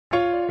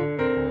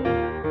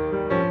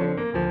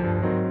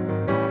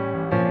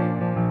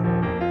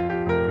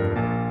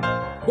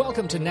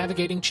Welcome to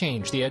Navigating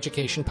Change, the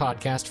education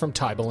podcast from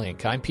Tybal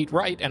Inc. I'm Pete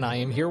Wright, and I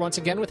am here once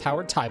again with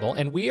Howard Tybal,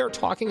 and we are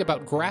talking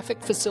about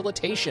graphic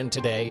facilitation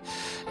today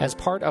as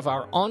part of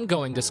our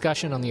ongoing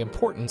discussion on the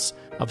importance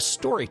of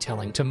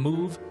storytelling to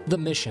move the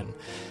mission.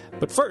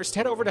 But first,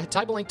 head over to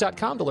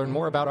tybalinc.com to learn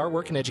more about our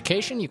work in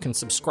education. You can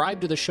subscribe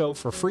to the show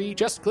for free.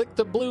 Just click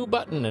the blue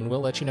button, and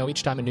we'll let you know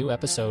each time a new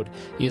episode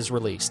is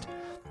released.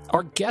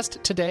 Our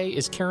guest today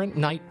is Karen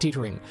Knight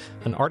Dietering,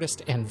 an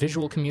artist and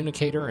visual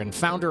communicator and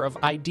founder of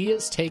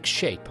Ideas Take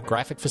Shape, a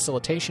graphic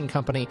facilitation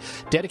company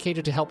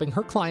dedicated to helping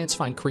her clients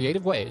find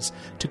creative ways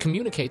to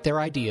communicate their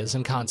ideas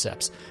and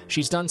concepts.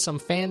 She's done some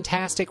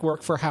fantastic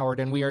work for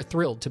Howard, and we are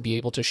thrilled to be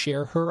able to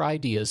share her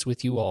ideas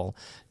with you all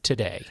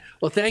today.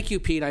 Well, thank you,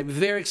 Pete. I'm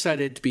very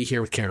excited to be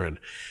here with Karen.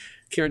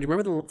 Karen, do you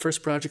remember the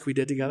first project we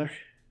did together?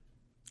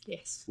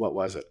 Yes. What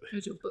was it? It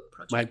was your book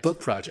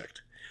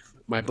project.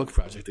 My book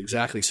project,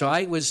 exactly. So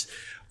I was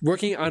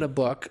working on a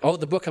book. Oh,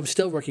 the book I'm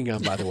still working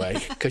on, by the way,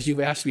 because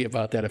you've asked me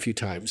about that a few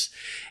times.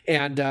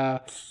 And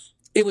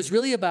it was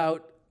really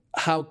about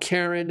how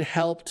Karen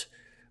helped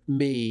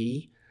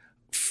me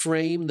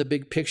frame the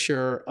big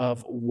picture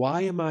of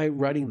why am I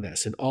writing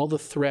this and all the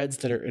threads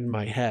that are in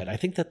my head. I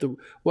think that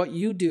what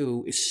you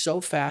do is so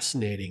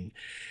fascinating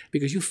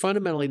because you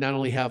fundamentally not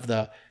only have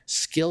the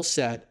skill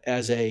set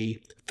as a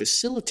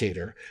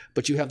facilitator,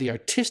 but you have the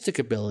artistic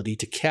ability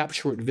to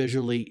capture it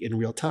visually in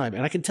real time.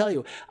 And I can tell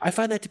you, I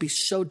find that to be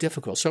so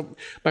difficult. So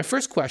my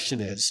first question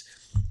is,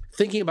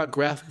 thinking about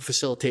graphic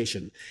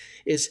facilitation,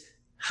 is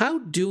how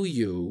do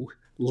you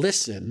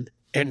listen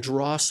and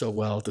draw so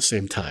well at the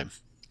same time?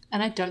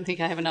 And I don't think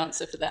I have an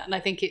answer for that. And I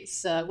think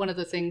it's one of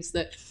the things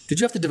that... Did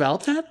you have to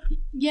develop that?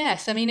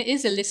 Yes. I mean, it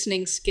is a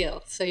listening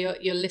skill. So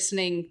you're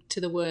listening to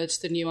the words,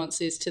 the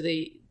nuances, to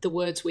the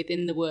words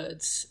within the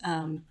words,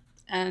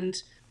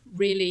 and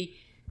really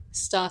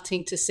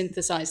starting to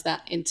synthesize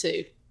that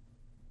into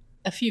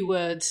a few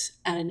words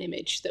and an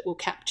image that will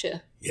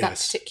capture that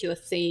particular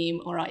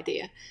theme or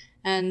idea.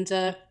 And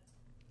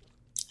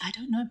I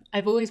don't know.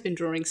 I've always been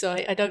drawing, so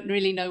I don't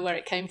really know where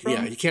it came from.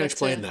 Yeah, you can't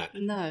explain that.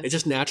 No. It's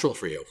just natural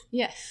for you.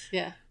 Yes,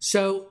 yeah.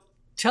 So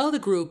tell the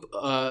group,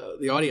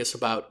 the audience,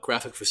 about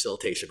graphic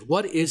facilitation.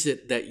 What is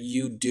it that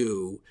you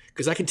do?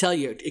 Because I can tell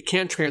you, it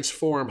can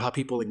transform how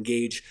people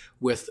engage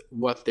with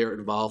what they're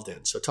involved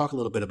in. So talk a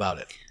little bit about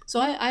it.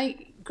 So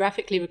I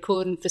graphically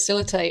record and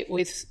facilitate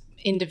with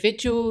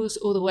individuals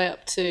all the way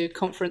up to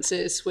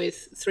conferences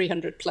with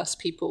 300 plus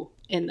people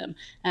in them.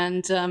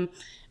 And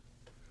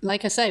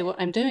like I say, what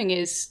I'm doing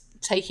is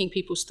taking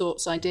people's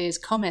thoughts, ideas,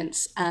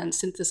 comments, and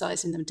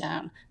synthesizing them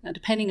down. Now,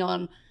 depending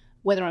on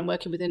whether I'm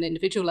working with an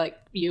individual like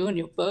you and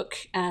your book,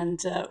 and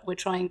we're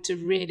trying to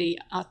really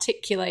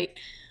articulate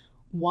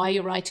why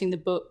you're writing the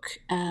book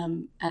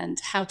and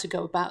how to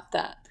go about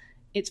that,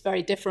 it's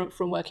very different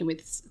from working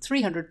with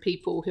 300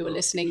 people who are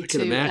listening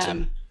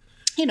to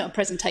a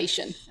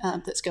presentation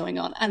that's going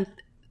on. And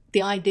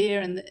the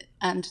idea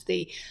and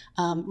the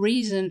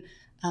reason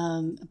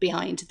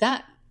behind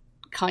that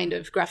kind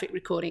of graphic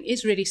recording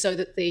is really so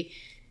that the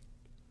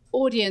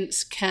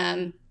audience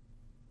can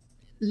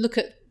look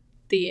at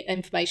the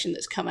information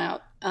that's come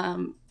out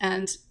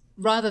and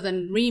rather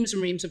than reams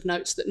and reams of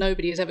notes that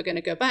nobody is ever going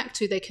to go back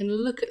to, they can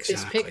look at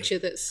this picture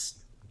that's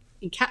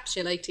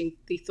encapsulating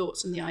the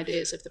thoughts and the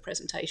ideas of the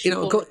presentation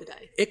of the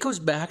day. It goes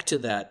back to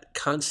that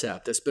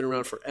concept that's been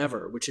around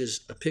forever, which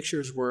is a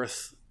picture is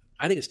worth,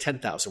 I think it's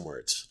 10,000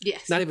 words.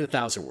 Yes. Not even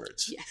 1,000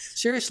 words. Yes.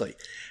 Seriously.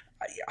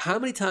 How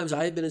many times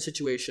I've been in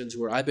situations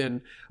where I've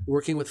been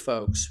working with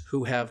folks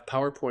who have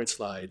PowerPoint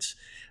slides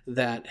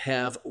that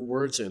have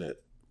words in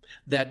it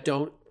that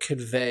don't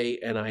convey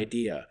an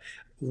idea.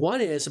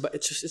 One is about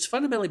it's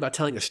fundamentally about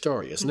telling a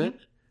story, isn't it?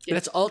 Yes. And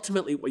that's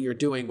ultimately what you're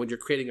doing when you're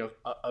creating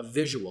a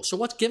visual. So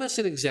give us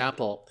an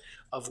example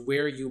of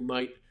where you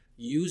might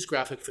use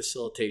graphic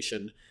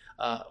facilitation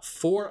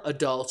for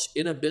adults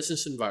in a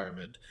business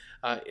environment.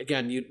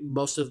 Again,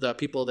 most of the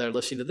people that are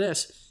listening to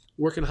this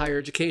work in higher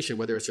education,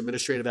 whether it's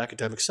administrative,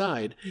 academic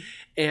side,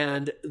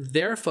 and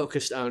they're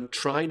focused on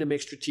trying to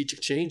make strategic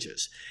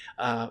changes,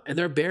 and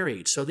they're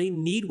buried. So they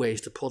need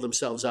ways to pull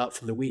themselves out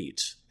from the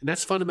weeds. And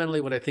that's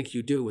fundamentally what I think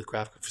you do with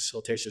graphic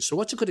facilitation. So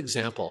what's a good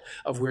example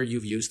of where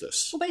you've used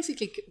this? Well,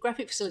 basically,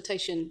 graphic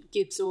facilitation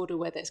gives order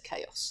where there's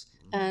chaos.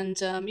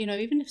 And,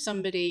 even if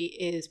somebody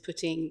is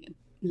putting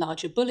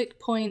larger bullet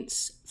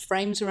points,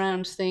 frames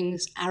around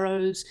things,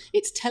 arrows,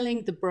 it's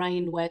telling the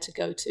brain where to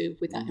go to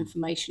with that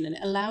information, and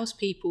it allows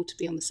people to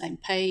be on the same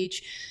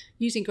page.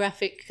 Using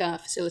graphic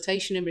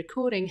facilitation and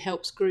recording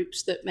helps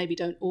groups that maybe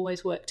don't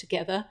always work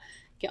together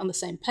get on the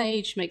same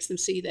page, makes them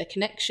see their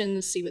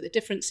connections, see where the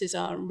differences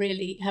are, and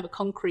really have a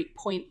concrete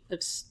point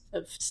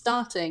of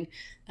starting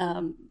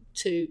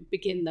to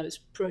begin those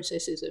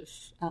processes of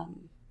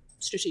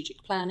strategic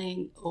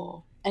planning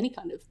or any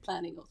kind of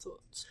planning or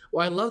thoughts.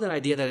 Well, I love that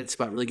idea that it's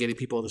about really getting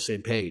people on the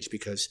same page,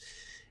 because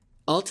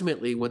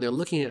ultimately when they're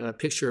looking at a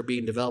picture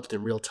being developed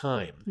in real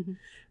time,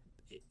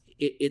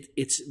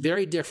 it's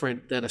very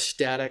different than a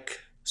static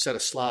set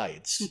of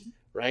slides,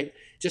 right?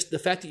 Just the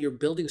fact that you're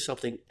building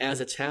something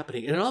as it's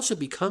happening. And it also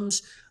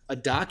becomes a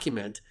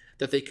document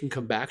that they can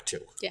come back to.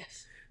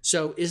 Yes.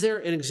 So is there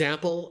an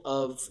example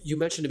of, you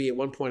mentioned to me at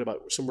one point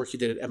about some work you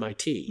did at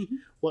MIT. Mm-hmm.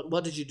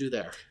 What did you do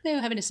there? They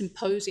were having a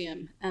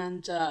symposium,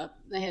 and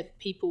they had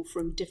people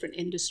from different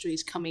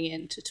industries coming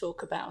in to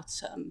talk about,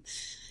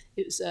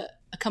 it was a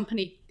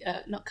company,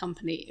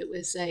 it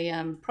was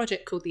a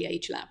project called the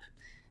Age Lab.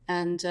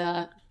 And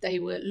they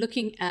were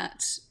looking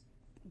at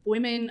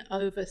women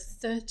over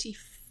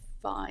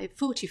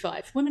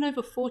 45, women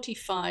over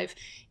 45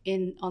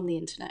 on the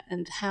internet,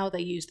 and how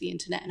they use the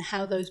internet, and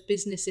how those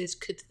businesses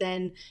could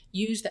then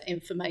use that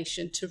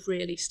information to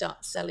really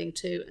start selling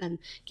to and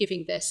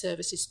giving their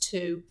services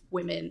to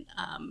women.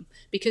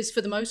 Because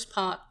for the most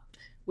part,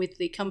 with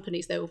the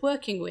companies they were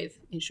working with,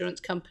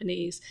 insurance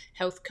companies,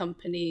 health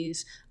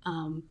companies,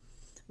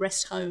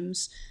 rest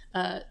homes,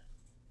 the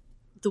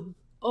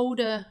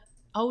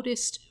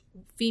oldest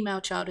female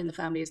child in the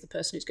family is the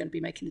person who's going to be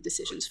making the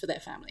decisions for their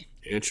family.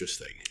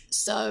 Interesting.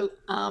 So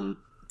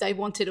they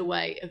wanted a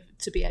way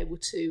to be able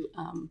to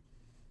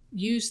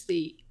use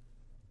the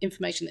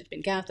information that's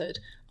been gathered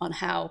on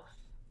how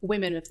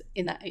women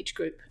in that age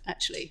group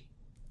actually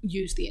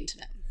use the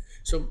internet.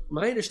 So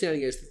my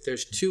understanding is that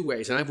there's two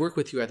ways, and I've worked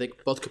with you, I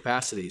think, both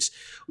capacities.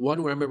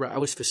 One where I remember I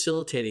was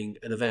facilitating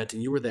an event,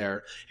 and you were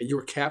there, and you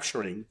were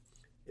capturing,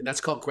 and that's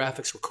called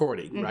graphics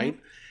recording, mm-hmm. right?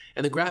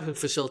 And the graphic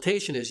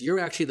facilitation is you're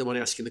actually the one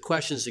asking the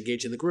questions,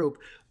 engaging the group,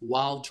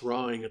 while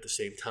drawing at the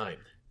same time.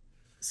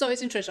 So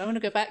it's interesting. I want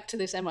to go back to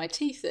this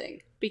MIT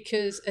thing,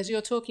 because as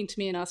you're talking to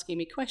me and asking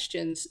me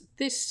questions,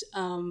 this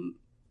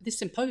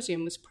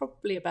symposium was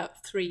probably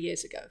about 4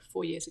 years ago.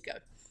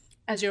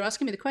 As you're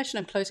asking me the question,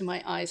 I'm closing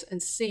my eyes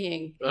and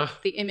seeing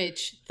the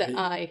image that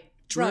I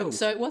drew.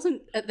 So it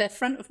wasn't at the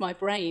front of my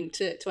brain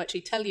to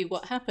actually tell you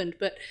what happened,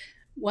 but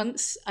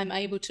once I'm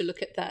able to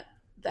look at that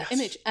yes.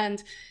 image,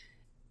 and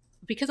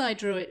because I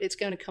drew it, it's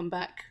going to come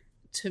back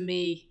to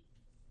me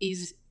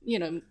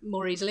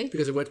more easily.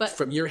 Because it went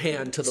from your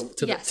hand to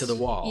the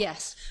wall.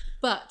 Yes.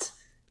 But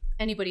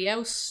anybody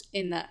else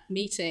in that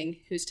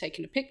meeting who's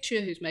taken a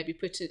picture, who's maybe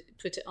put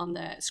it on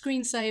their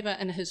screensaver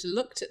and has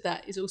looked at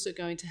that, is also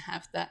going to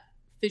have that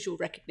visual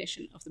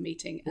recognition of the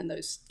meeting and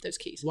those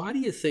keys. Why do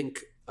you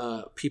think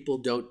people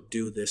don't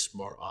do this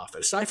more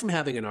often? Aside from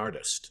having an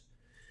artist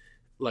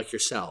like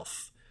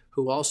yourself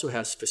who also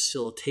has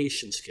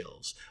facilitation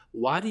skills,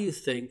 why do you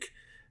think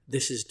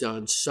this is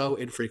done so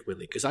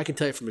infrequently? Because I can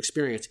tell you from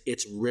experience,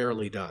 it's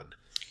rarely done.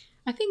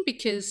 I think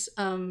because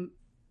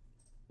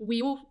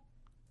we all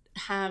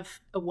have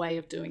a way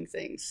of doing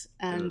things,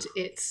 and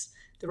it's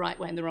the right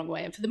way and the wrong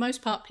way. And for the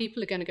most part,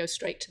 people are going to go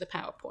straight to the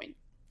PowerPoint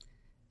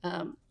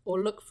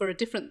or look for a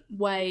different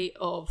way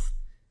of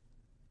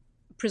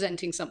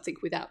presenting something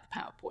without the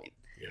PowerPoint.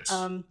 Yes.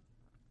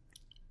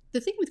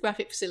 The thing with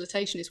graphic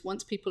facilitation is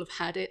once people have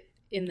had it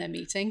in their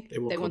meeting,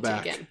 they want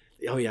it again.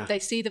 Oh, yeah. They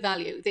see the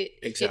value.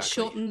 Exactly. It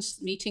shortens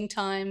meeting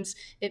times.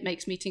 It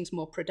makes meetings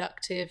more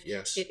productive.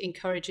 Yes. It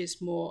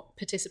encourages more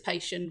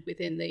participation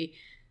within the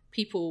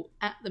people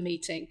at the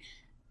meeting.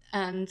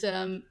 And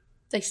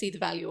they see the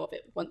value of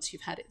it once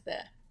you've had it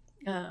there.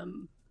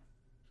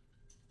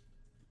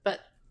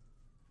 But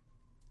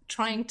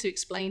trying to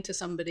explain to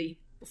somebody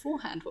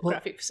beforehand what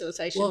graphic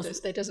facilitation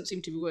does, there doesn't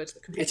seem to be words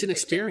that can It's an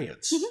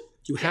experience. Mm-hmm.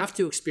 You have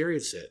to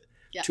experience it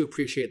to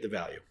appreciate the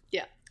value.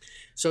 Yeah.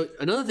 So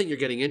another thing you're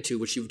getting into,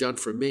 which you've done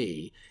for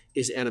me,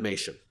 is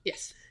animation.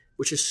 Yes.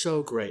 Which is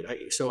so great.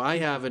 I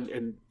have,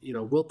 and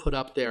we'll put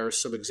up there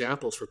some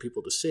examples for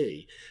people to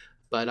see.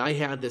 But I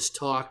had this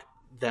talk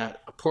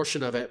that a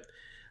portion of it,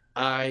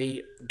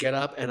 I get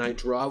up and I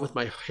draw with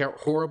my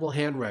horrible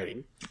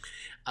handwriting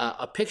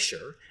a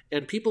picture,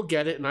 and people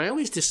get it, and I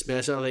always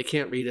dismiss, oh, they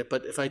can't read it.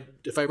 But if I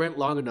write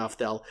long enough,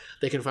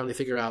 they can finally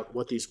figure out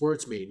what these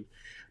words mean.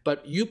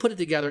 But you put it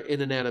together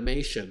in an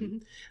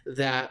animation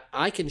that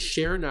I can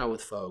share now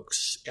with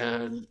folks,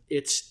 and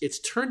it's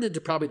turned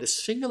into probably the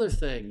singular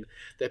thing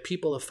that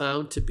people have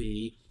found to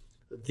be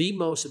the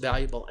most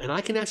valuable. And I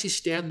can actually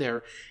stand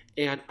there,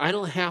 and I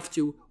don't have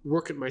to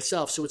work it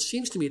myself. So it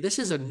seems to me this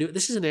is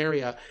an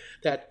area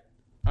that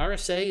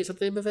RSA, is that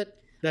the name of it?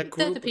 That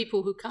group, they're the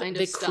people who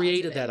they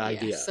created that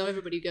idea. Yes. So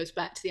everybody goes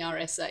back to the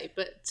RSA,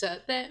 but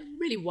they're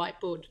really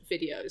whiteboard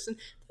videos, and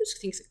those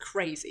things are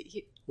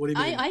crazy. What do you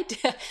mean?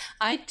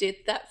 I did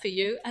that for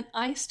you, and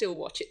I still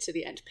watch it to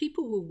the end.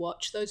 People will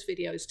watch those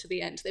videos to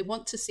the end. They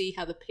want to see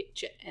how the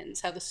picture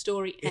ends, how the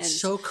story ends. It's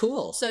so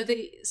cool. So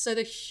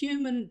the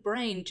human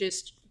brain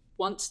just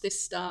wants this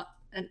start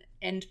and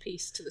end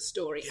piece to the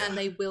story, and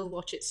they will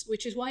watch it,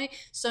 which is why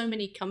so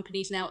many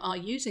companies now are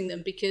using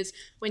them, because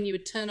when you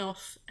would turn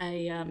off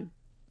a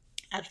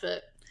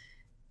advert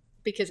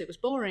because it was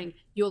boring,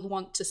 you'll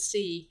want to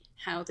see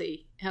how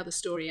the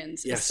story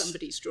ends as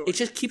somebody's drawing. It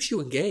just keeps you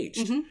engaged.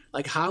 Mm-hmm.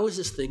 Like, how is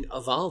this thing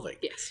evolving?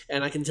 Yes.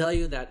 And I can tell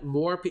you that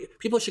more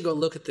people should go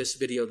look at this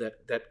video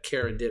that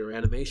Karen did, or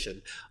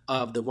animation,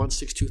 of the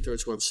 1/6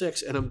 2/3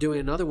 1/6. And I'm doing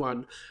another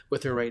one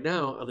with her right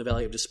now on the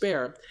Valley of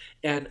Despair.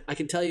 And I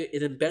can tell you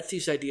it embeds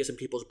these ideas in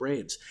people's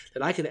brains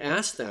that I can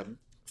ask them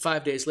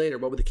 5 days later,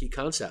 what were the key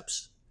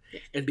concepts?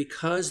 And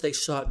because they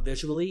saw it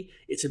visually,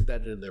 it's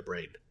embedded in their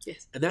brain.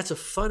 Yes. And that's a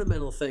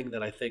fundamental thing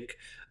that I think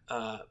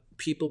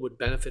people would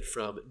benefit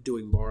from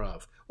doing more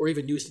of, or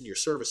even used in your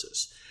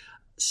services.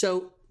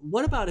 So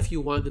what about if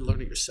you wanted to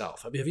learn it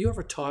yourself? I mean, have you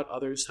ever taught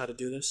others how to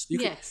do this?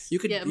 Yes. You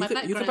could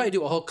probably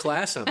do a whole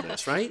class on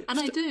this, right? And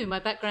I do. My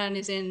background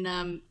is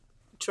in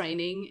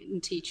training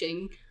and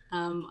teaching.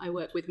 I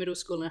work with middle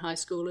school and high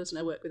schoolers, and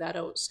I work with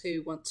adults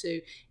who want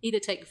to either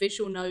take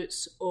visual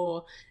notes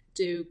or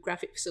do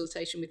graphic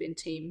facilitation within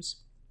teams.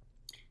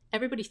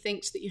 Everybody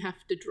thinks that you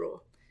have to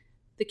draw.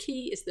 The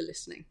key is the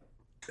listening.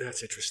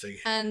 That's interesting.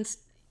 And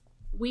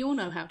we all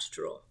know how to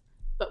draw,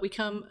 but we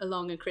come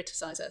along and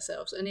criticize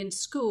ourselves. And in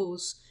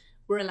schools,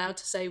 we're allowed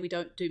to say we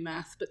don't do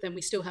math, but then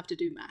we still have to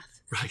do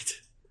math. Right.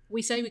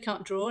 We say we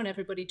can't draw, and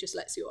everybody just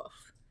lets you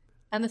off.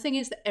 And the thing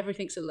is that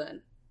everything's a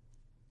learn.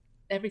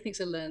 Everything's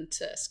a learned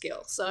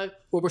skill. So,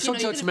 well, we're so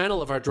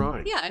judgmental of our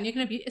drawing. Yeah, and you're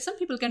going to be. Some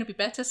people are going to be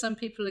better. Some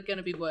people are going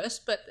to be worse.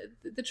 But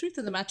the truth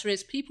of the matter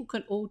is, people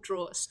can all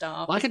draw a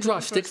star. Well, I can draw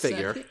a stick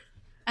figure.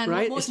 And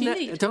right? What do you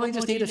need? Don't I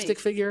just need a stick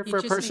figure for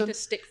a person? You just need a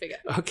stick figure.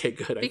 Okay,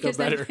 good. I because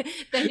feel better.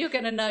 Then you're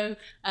going to know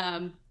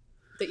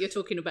that you're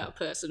talking about a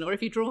person. Or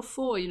if you draw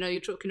 4, you know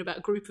you're talking about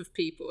a group of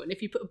people. And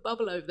if you put a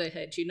bubble over their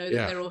head, you know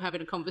that they're all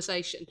having a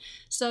conversation.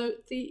 So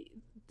the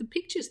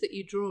pictures that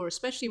you draw,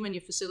 especially when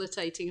you're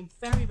facilitating,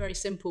 are very, very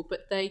simple,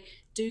 but they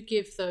do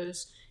give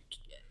those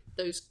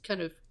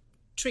kind of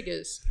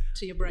triggers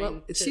to your brain.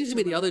 Well, it seems to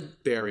me the other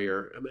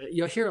barrier, I mean,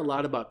 you'll hear a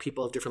lot about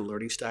people have different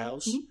learning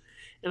styles.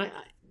 Mm-hmm. And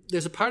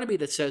there's a part of me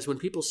that says when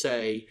people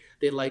say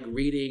they like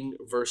reading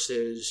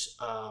versus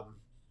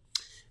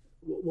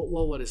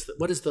what is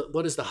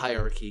the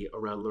hierarchy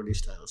around learning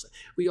styles?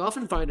 I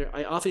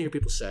often hear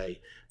people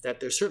say that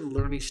there's certain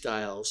learning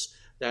styles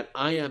that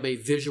I am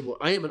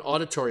an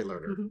auditory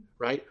learner, mm-hmm.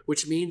 right?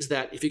 Which means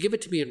that if you give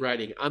it to me in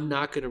writing, I'm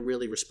not going to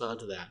really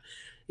respond to that.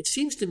 It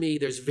seems to me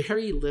there's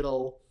very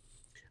little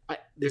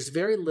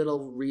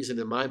reason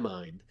in my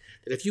mind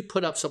that if you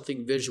put up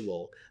something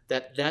visual,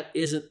 that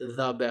isn't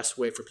the best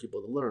way for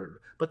people to learn.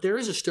 But there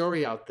is a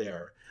story out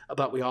there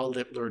about we all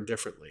learn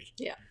differently.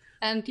 Yeah.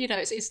 And,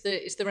 it's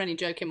the running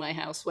joke in my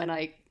house when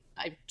I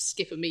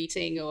skip a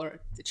meeting or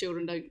the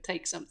children don't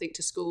take something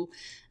to school.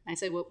 I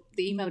say, well,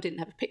 the email didn't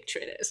have a picture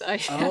in it. So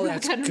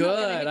that's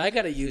good. I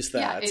got to use that.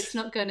 Yeah, it's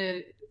not going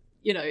to,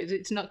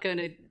 it's not going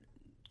to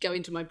go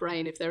into my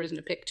brain if there isn't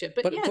a picture.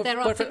 But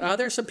are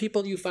there some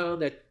people you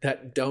found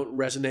that don't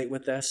resonate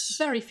with this?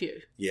 Very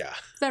few. Yeah.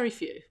 Very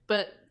few.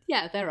 But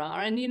yeah, there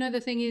are. And,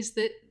 the thing is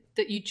that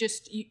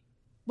you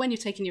when you're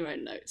taking your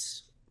own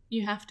notes,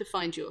 you have to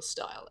find your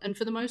style. And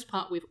for the most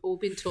part, we've all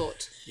been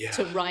taught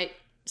to write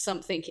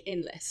something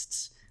in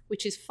lists,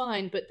 which is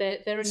fine, but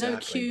there are no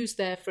cues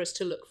there for us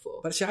to look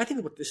for. But see, I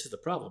think this is the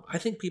problem. I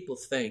think people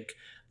think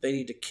they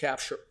need to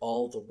capture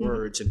all the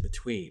words in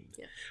between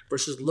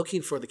versus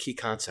looking for the key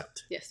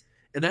concept. Yes.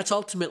 And that's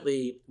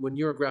ultimately, when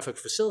you're a graphic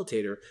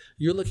facilitator,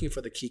 you're looking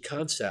for the key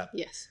concept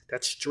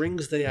that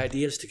strings the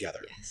ideas together.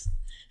 Yes.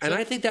 And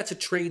I think that's a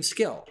trained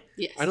skill.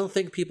 Yes. I don't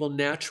think people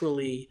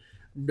naturally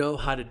know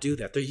how to do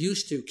that. They're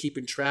used to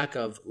keeping track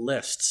of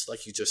lists,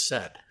 like you just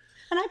said.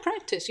 And I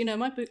practice.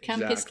 My boot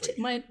camp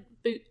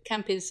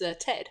is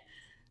TED.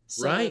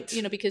 So, right.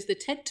 Because the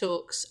TED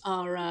Talks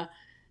are,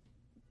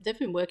 they've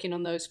been working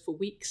on those for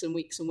weeks and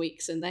weeks and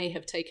weeks, and they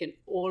have taken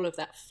all of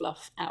that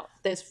fluff out.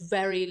 There's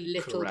very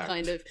little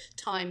kind of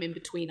time in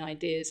between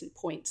ideas and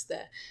points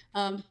there.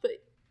 But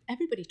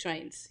everybody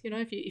trains.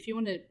 If you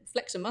want to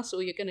flex a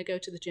muscle, you're going to go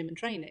to the gym and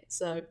train it.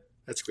 So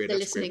that's great.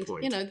 That's a great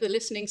point. The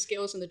listening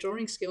skills and the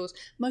drawing skills,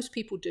 most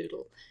people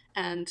doodle.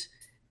 And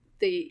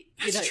the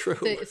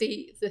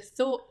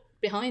thought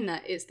behind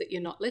that is that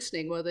you're not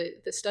listening. Well,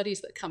 the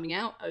studies that are coming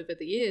out over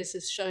the years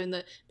has shown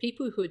that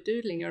people who are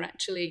doodling are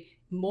actually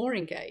more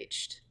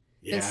engaged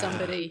than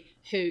somebody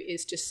who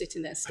is just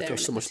sitting there staring. I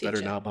feel so much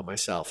better now about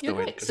myself. You're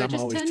right. Because so I'm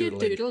just always turn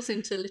doodling. your doodles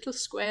into little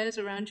squares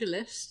around your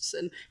lists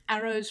and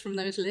arrows from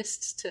those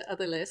lists to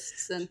other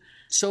lists. And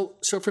so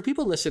for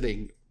people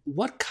listening,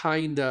 what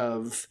kind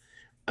of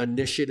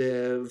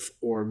initiative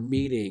or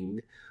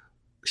meeting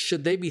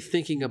should they be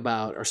thinking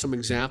about, or some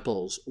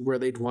examples where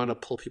they'd want to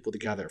pull people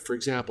together? For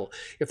example,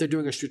 if they're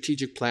doing a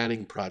strategic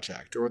planning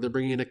project or they're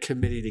bringing a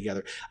committee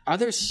together, are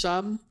there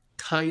some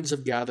kinds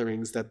of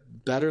gatherings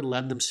that better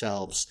lend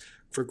themselves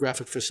for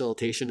graphic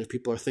facilitation if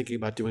people are thinking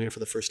about doing it for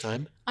the first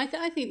time? I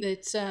think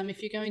that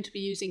if you're going to be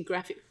using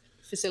graphic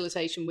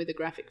facilitation with a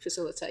graphic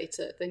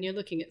facilitator, then you're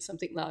looking at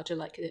something larger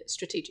like a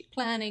strategic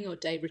planning or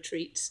day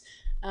retreats.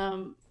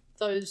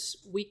 Those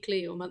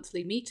weekly or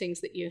monthly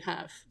meetings that you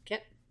have,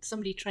 get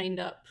somebody trained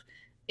up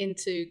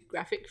into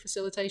graphic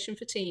facilitation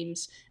for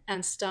teams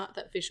and start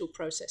that visual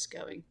process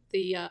going.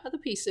 The other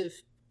piece of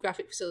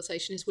graphic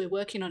facilitation is we're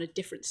working on a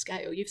different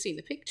scale. You've seen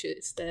the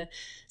pictures. They're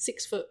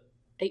 6 foot,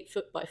 8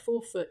 foot by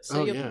 4 foot.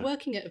 So you're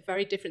working at a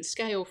very different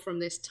scale from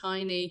this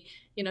tiny,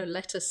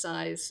 letter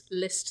size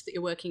list that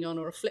you're working on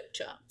or a flip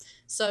chart.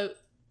 So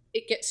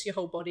it gets your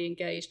whole body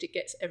engaged. It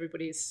gets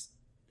everybody's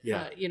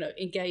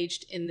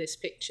engaged in this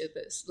picture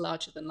that's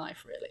larger than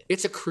life, really.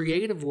 It's a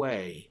creative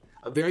way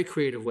a very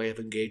creative way of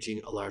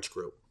engaging a large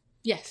group.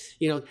 Yes.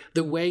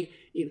 The way,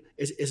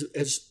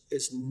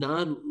 as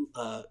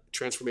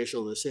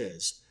non-transformational this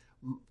is,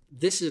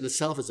 this in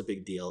itself is a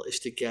big deal, is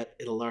to get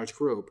in a large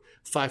group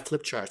 5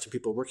 flip charts and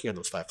people working on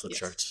those 5 flip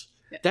charts.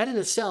 Yeah. That in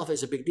itself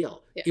is a big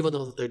deal. Yeah. Even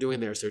though what they're doing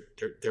there is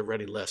they're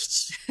writing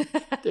lists.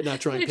 They're not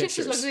drawing pictures. Just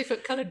as long as they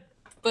put colored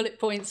bullet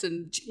points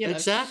and,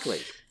 Exactly.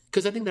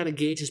 Because I think that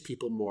engages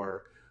people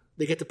more.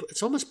 They get to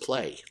it's almost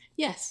play.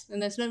 Yes,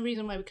 and there's no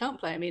reason why we can't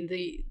play. I mean,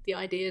 the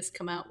ideas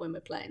come out when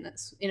we're playing.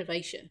 That's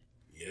innovation.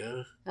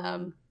 Yeah.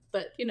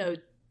 But,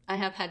 I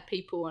have had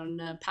people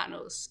on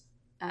panels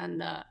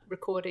and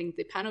recording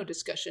the panel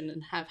discussion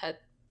and have had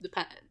the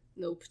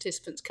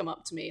participants come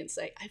up to me and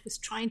say, I was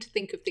trying to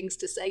think of things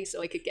to say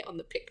so I could get on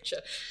the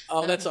picture.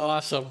 Oh, that's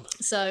awesome.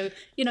 So,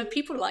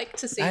 people like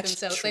to see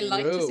themselves. True. They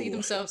like to see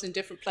themselves in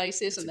different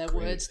places and their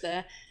words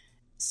there.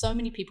 So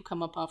many people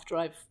come up after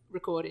I've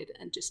recorded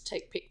and just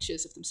take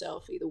pictures of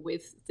themselves, either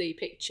with the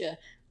picture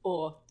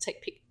or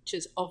take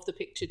pictures of the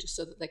picture just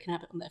so that they can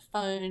have it on their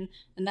phone.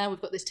 And now we've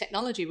got this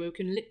technology where we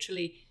can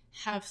literally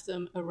have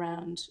them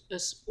around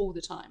us all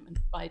the time. And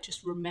by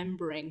just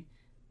remembering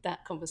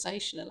that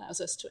conversation allows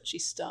us to actually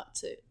start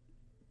to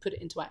put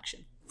it into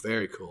action.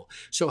 Very cool.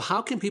 So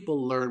how can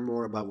people learn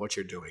more about what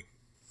you're doing?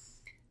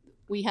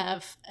 We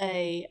have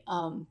a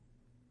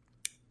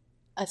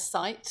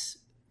site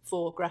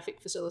for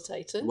graphic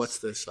facilitators. What's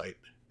the site?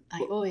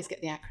 I always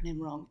get the acronym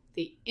wrong.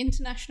 The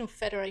International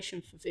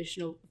Federation for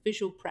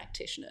Visual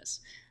Practitioners.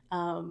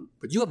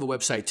 But you have a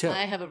website too.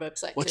 I have a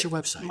website. What's your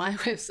website? My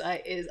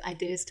website is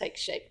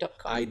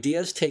ideastakeshape.com.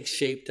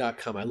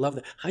 Ideastakeshape.com. I love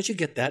that. How'd you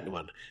get that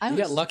one? You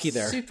got lucky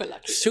there. Super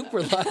lucky.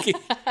 Super lucky.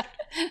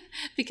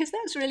 Because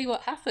that's really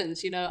what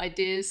happens.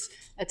 Ideas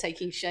are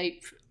taking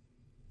shape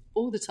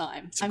all the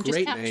time. I'm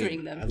just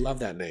capturing them. I love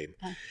that name.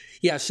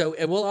 Yeah. So,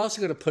 and we're also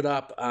going to put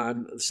up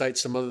on the site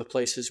some other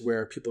places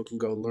where people can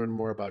go learn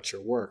more about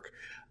your work.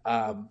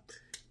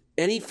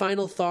 Any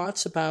final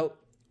thoughts about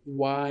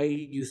why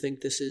you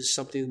think this is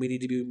something we need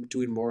to be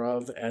doing more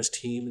of as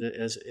team,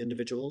 as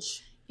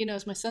individuals?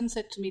 As my son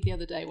said to me the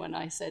other day when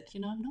I said,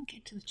 I'm not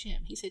getting to the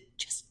gym. He said,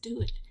 just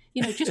do it.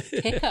 Just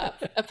pick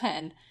up a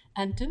pen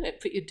and do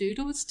it. Put your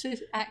doodles to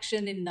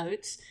action in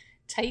notes.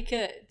 Take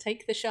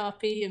the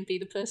Sharpie and be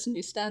the person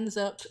who stands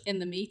up in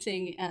the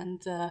meeting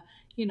and,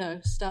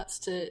 starts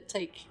to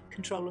take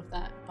control of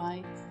that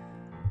by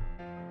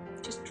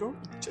just drawing.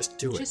 Just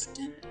do it. Just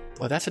do it.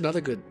 Well, that's a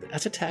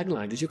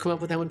tagline. Did you come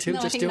up with that one too?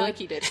 No, Just I think do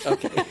Nike it? did.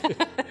 Okay.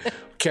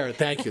 Karen,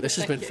 thank you. This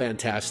has been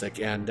fantastic.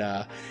 And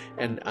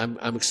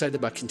I'm excited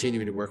about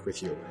continuing to work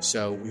with you.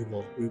 So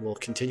we will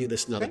continue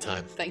this another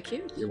time. Thank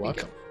you. You're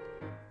welcome.